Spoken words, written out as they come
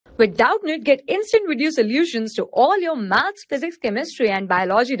With Doubtnut, get instant video solutions to all your maths, physics, chemistry, and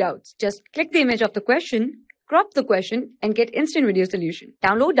biology doubts. Just click the image of the question, crop the question, and get instant video solution.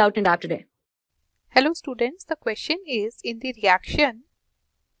 Download Doubtnut app today. Hello students, the question is, in the reaction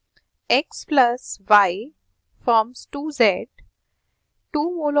x plus y forms 2z,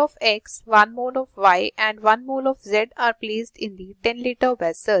 2 mole of x, 1 mole of y and 1 mole of z are placed in the 10 liter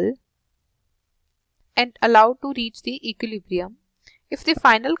vessel and allowed to reach the equilibrium. If the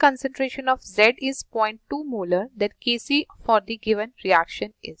final concentration of Z is 0.2 molar, then Kc for the given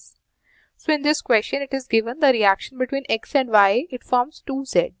reaction is. So in this question it is given the reaction between x and y, it forms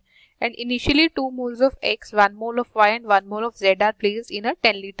 2Z. And initially 2 moles of x, 1 mole of y and 1 mole of z are placed in a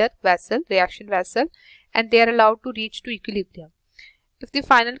 10 liter vessel, reaction vessel, and they are allowed to reach to equilibrium. If the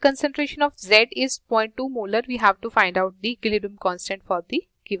final concentration of Z is 0.2 molar, we have to find out the equilibrium constant for the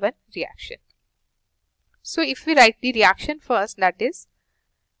given reaction. So if we write the reaction first, that is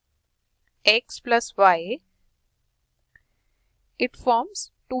x plus y, it forms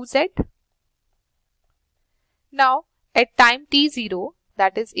 2z. Now at time t0,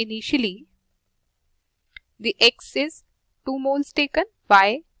 that is initially, the x is 2 moles taken,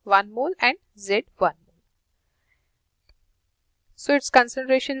 y 1 mole and z 1 mole. So its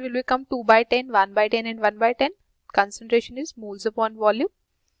concentration will become 2 by 10, 1 by 10 and 1 by 10. Concentration is moles upon volume.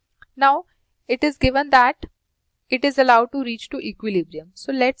 Now it is given that it is allowed to reach to equilibrium.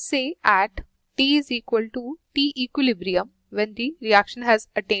 So let's say at T is equal to T equilibrium, when the reaction has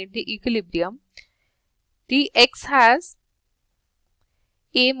attained the equilibrium, the X has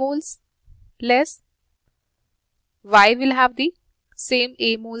A moles less, Y will have the same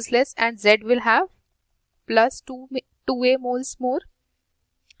A moles less and Z will have plus 2A moles more.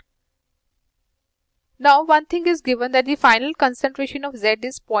 Now one thing is given that the final concentration of Z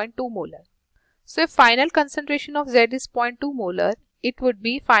is 0.2 molar. So if final concentration of Z is 0.2 molar, it would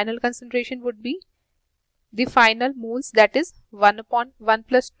be, final concentration would be the final moles, that is 1 upon 1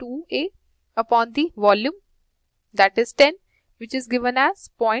 plus 2A upon the volume, that is 10, which is given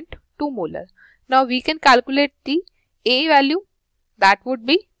as 0.2 molar. Now we can calculate the A value, that would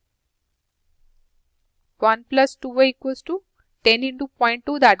be 1 plus 2A equals to 10 into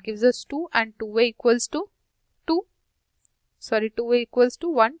 0.2, that gives us 2, and 2A equals to 2A equals to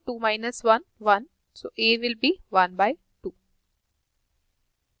 1, 2 minus 1, 1. So A will be 1 by 2.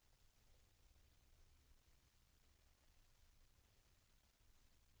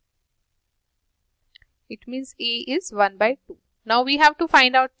 It means A is 1 by 2. Now we have to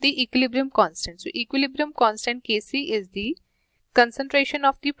find out the equilibrium constant. So equilibrium constant Kc is the concentration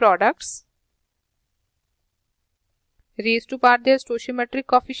of the products raised to power their stoichiometric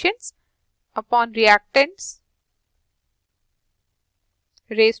coefficients upon reactants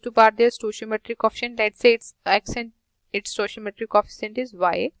raised to power their stoichiometric coefficient. Let's say its x and its stoichiometric coefficient is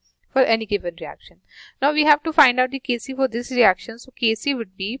y for any given reaction. Now we have to find out the Kc for this reaction. So Kc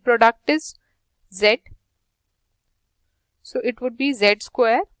would be, product is Z, so it would be Z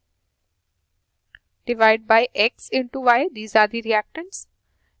square divided by x into y. These are the reactants.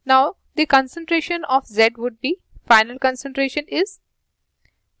 Now the concentration of Z would be, final concentration is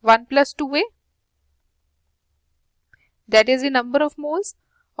 1 plus 2A, that is the number of moles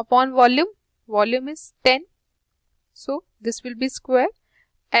upon volume. Volume is 10. So this will be square.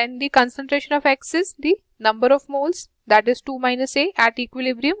 And the concentration of X is the number of moles, that is 2 minus A at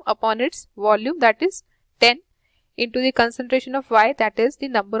equilibrium upon its volume, that is 10, into the concentration of Y, that is the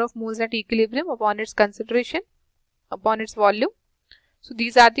number of moles at equilibrium upon its concentration upon its volume. So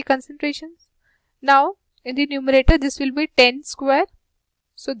these are the concentrations. Now in the numerator this will be 10 square.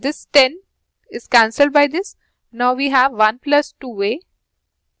 So this 10 is cancelled by this. Now we have 1 plus 2A,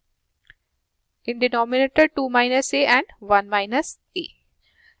 in denominator 2 minus A and 1 minus A.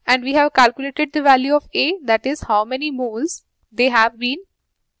 And we have calculated the value of A, that is how many moles they have been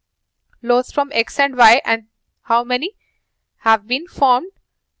lost from X and Y and how many have been formed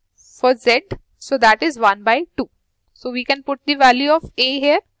for Z. So that is 1 by 2. So we can put the value of A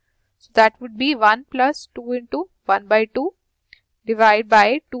here. So that would be 1 plus 2 into 1 by 2 divided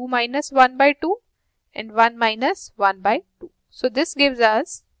by 2 minus 1 by 2 and 1 minus 1 by 2. So this gives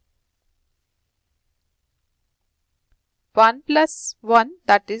us 1 plus 1,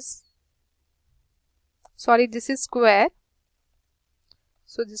 that is, this is square.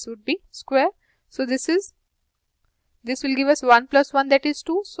 So this would be square. So this will give us 1 plus 1, that is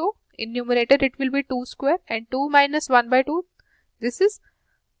 2. So in numerator it will be 2 square, and 2 minus 1 by 2, this is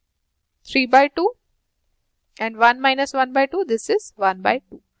 3 by 2, and 1 minus 1 by 2, this is 1 by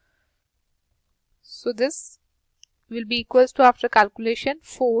 2. So this will be equals to, after calculation,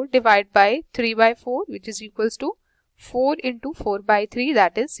 4 divided by 3 by 4, which is equals to 4 into 4 by 3,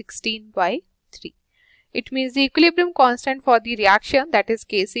 that is 16 by 3. It means the equilibrium constant for the reaction, that is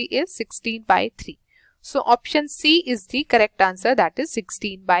Kc, is 16 by 3. So option C is the correct answer, that is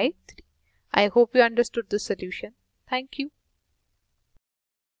 16 by 3. I hope you understood the solution. Thank you.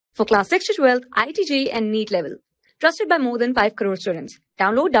 For class 6 to 12, IIT JEE and NEET level. Trusted by more than 5 crore students.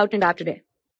 Download Doubtnut app today.